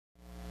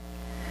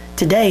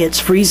Today it's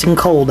freezing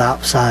cold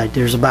outside.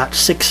 There's about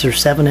 6 or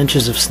 7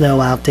 inches of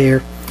snow out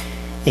there,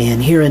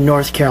 and here in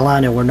North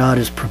Carolina we're not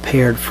as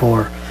prepared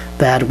for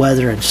bad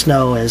weather and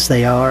snow as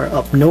they are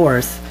up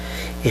north,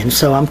 and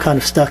so I'm kind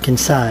of stuck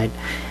inside.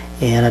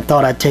 And I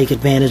thought I'd take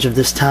advantage of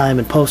this time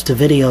and post a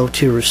video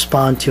to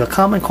respond to a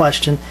common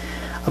question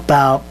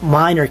about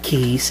minor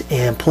keys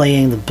and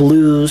playing the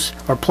blues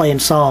or playing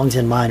songs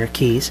in minor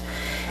keys.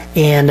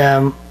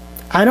 And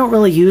I don't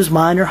really use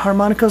minor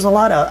harmonicas a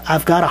lot.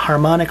 I've got a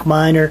harmonic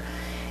minor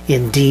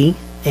in D,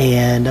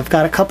 and I've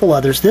got a couple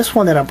others. This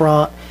one that I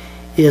brought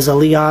is a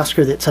Lee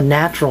Oscar that's a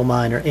natural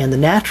minor, and the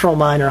natural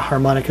minor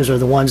harmonicas are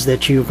the ones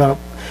that you're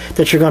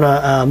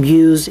gonna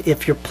use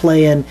if you're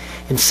playing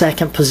in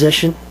second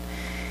position,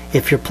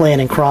 if you're playing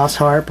in cross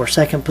harp or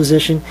second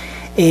position.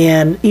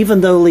 And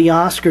even though Lee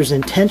Oscar's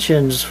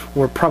intentions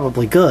were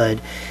probably good,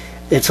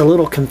 it's a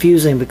little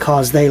confusing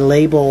because they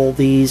label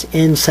these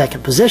in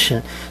second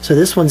position. So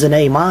this one's an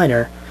A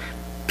minor,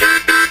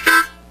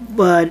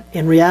 but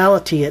in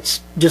reality it's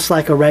just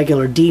like a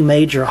regular D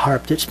major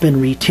harp that's been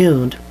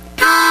retuned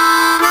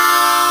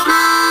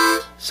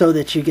so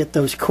that you get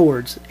those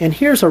chords. And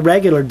here's a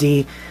regular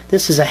D.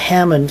 This is a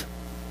Hammond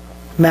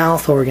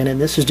mouth organ,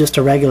 and this is just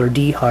a regular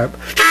D harp.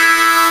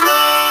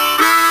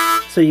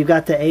 So you've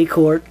got the A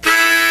chord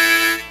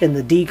and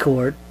the D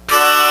chord,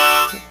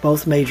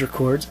 both major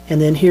chords.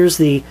 And then here's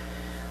the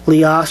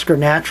Lee Oscar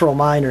natural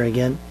minor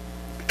again.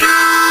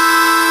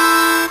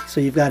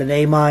 So you've got an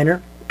A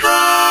minor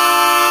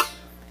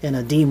and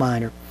a D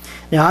minor.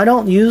 Now I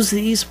don't use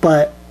these,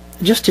 but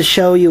just to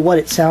show you what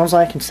it sounds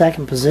like in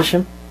second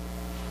position.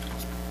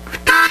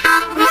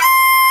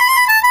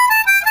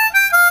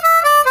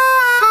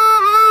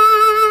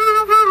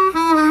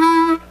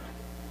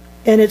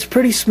 And it's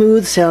pretty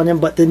smooth sounding,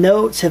 but the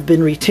notes have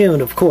been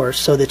retuned, of course,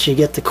 so that you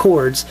get the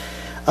chords.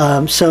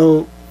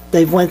 So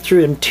they've went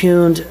through and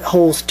tuned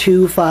holes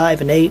 2,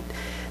 5, and 8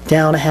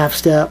 down a half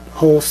step.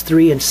 Holes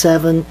 3 and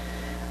 7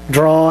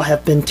 draw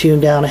have been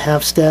tuned down a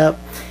half step,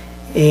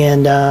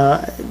 and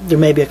there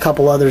may be a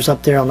couple others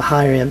up there on the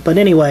higher end. But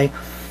anyway,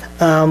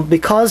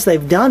 because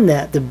they've done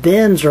that, the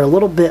bends are a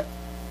little bit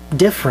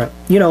different.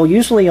 You know,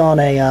 usually on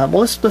a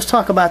well, let's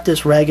talk about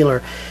this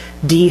regular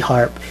D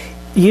harp.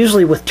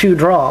 Usually with 2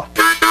 draw,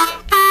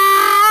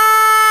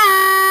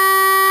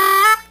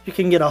 you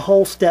can get a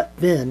whole step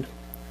bend,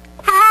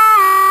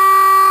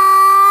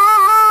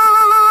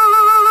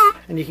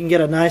 and you can get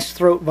a nice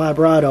throat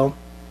vibrato.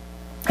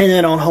 And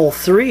then on hole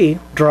 3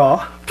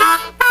 draw,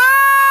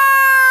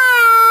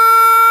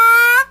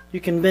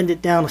 you can bend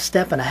it down a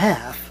step and a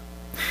half,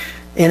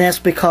 and that's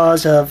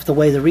because of the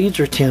way the reeds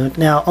are tuned.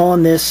 Now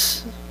on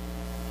this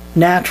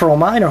natural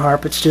minor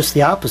harp it's just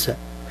the opposite.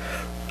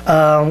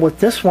 With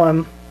this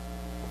one,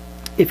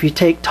 if you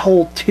take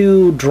hole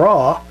 2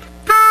 draw,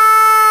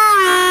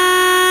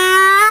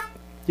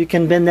 you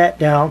can bend that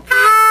down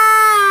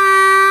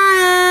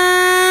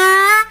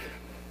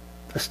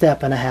a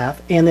step and a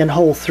half, and then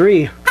hole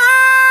 3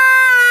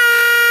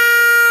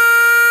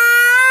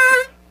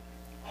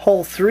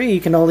 you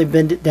can only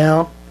bend it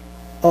down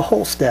a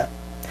whole step.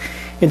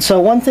 And so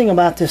one thing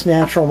about this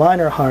natural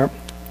minor harp,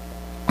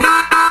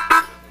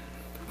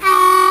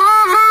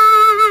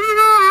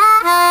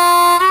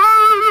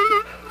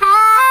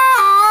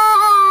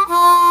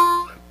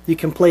 you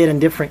can play it in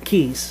different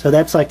keys. So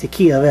that's like the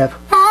key of F.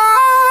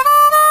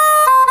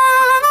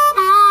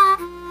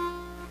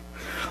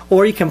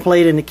 Or you can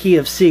play it in the key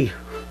of C.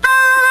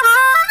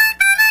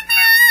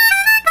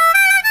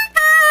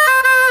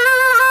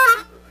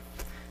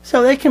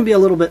 So they can be a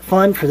little bit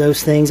fun for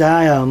those things.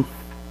 I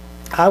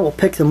will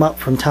pick them up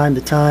from time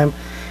to time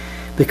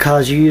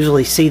because you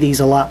usually see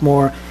these a lot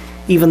more,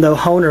 even though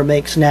Hohner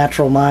makes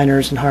natural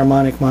minors and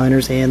harmonic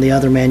minors, and the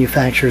other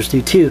manufacturers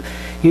do too.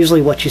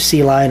 Usually what you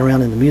see lying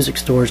around in the music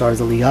stores are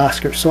the Lee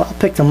Oscars. So I'll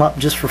pick them up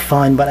just for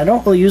fun, but I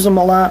don't really use them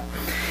a lot,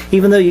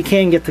 even though you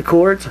can get the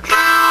chords.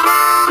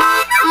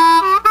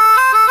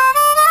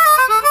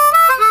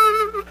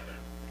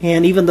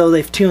 And even though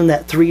they've tuned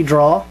that 3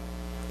 draw,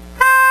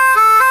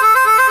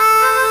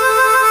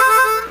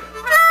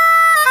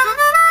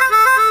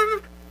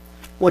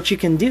 what you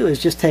can do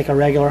is just take a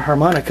regular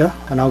harmonica,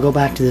 and I'll go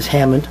back to this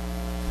Hammond,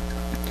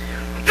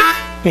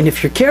 and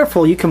if you're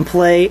careful you can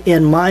play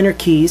in minor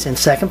keys in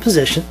second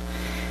position,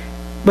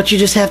 but you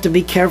just have to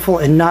be careful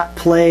and not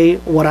play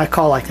what I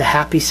call like the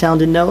happy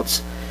sounding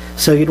notes.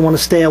 So you'd want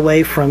to stay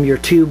away from your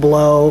 2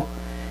 blow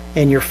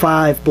and your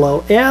 5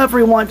 blow.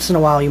 Every once in a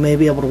while you may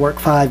be able to work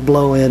 5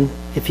 blow in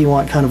if you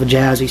want kind of a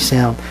jazzy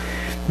sound,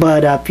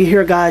 but if you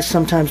hear guys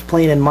sometimes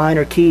playing in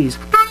minor keys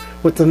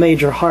with the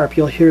major harp,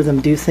 you'll hear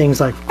them do things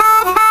like,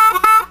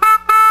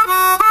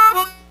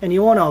 and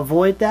you want to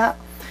avoid that.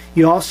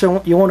 You want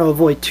to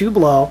avoid 2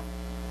 blow,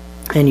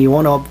 and you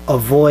want to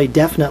avoid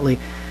definitely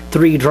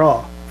 3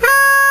 draw,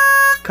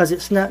 because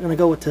it's not going to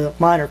go with the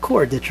minor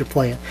chord that you're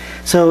playing.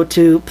 So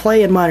to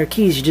play in minor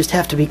keys you just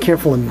have to be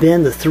careful and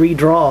bend the 3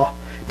 draw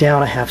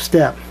down a half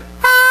step.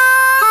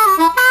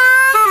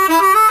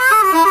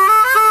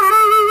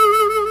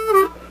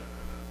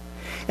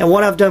 And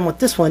what I've done with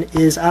this one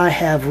is I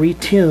have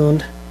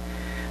retuned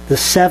the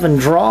 7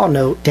 draw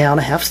note down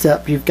a half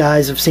step. You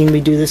guys have seen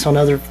me do this on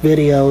other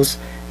videos,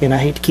 and I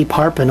hate to keep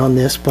harping on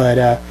this,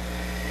 but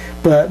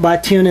by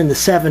tuning the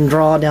 7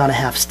 draw down a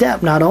half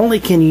step, not only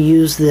can you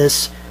use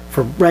this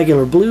for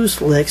regular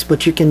blues licks,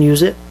 but you can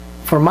use it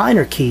for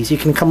minor keys. You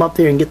can come up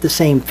there and get the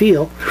same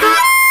feel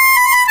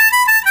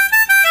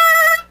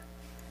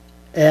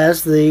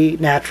as the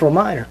natural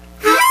minor.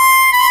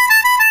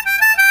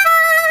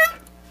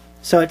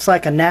 So it's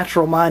like a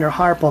natural minor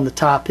harp on the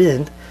top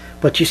end,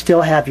 but you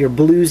still have your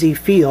bluesy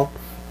feel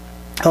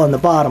on the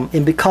bottom.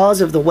 And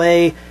because of the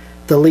way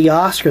the Lee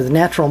Oscar, the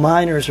natural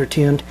minors, are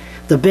tuned,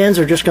 the bends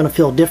are just going to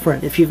feel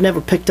different. If you've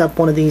never picked up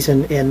one of these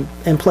and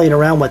played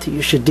around with it,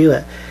 you should do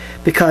it,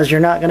 because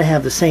you're not going to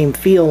have the same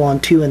feel on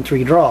 2 and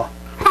 3 draw.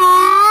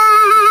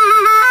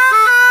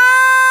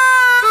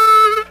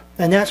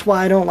 And that's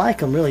why I don't like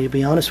them, really, to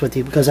be honest with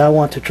you, because I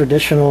want the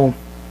traditional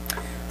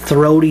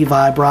throaty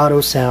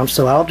vibrato sound.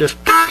 So I'll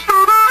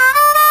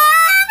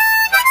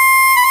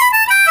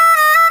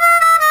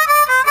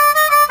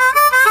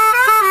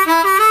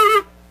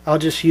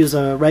just use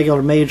a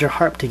regular major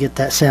harp to get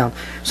that sound.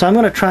 So I'm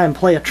going to try and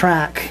play a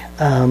track,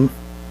 and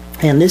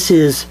this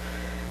is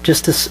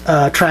just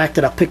a track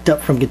that I picked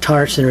up from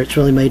Guitar Center. It's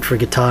really made for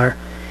guitar,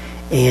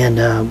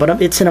 and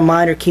but it's in a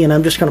minor key, and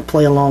I'm just going to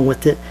play along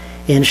with it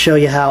and show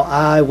you how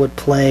I would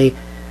play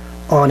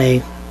on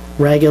a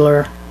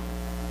regular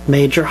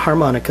major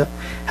harmonica,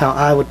 how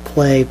I would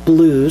play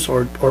blues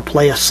or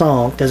play a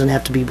song. Doesn't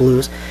have to be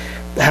blues.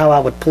 How I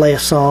would play a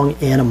song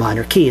in a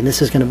minor key, and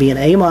this is going to be an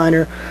A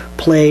minor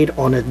played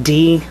on a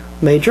D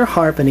major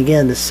harp, and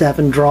again the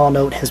 7 draw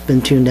note has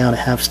been tuned down a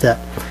half step.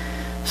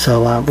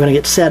 So I'm going to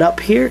get set up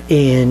here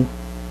and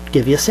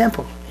give you a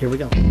sample. Here we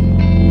go.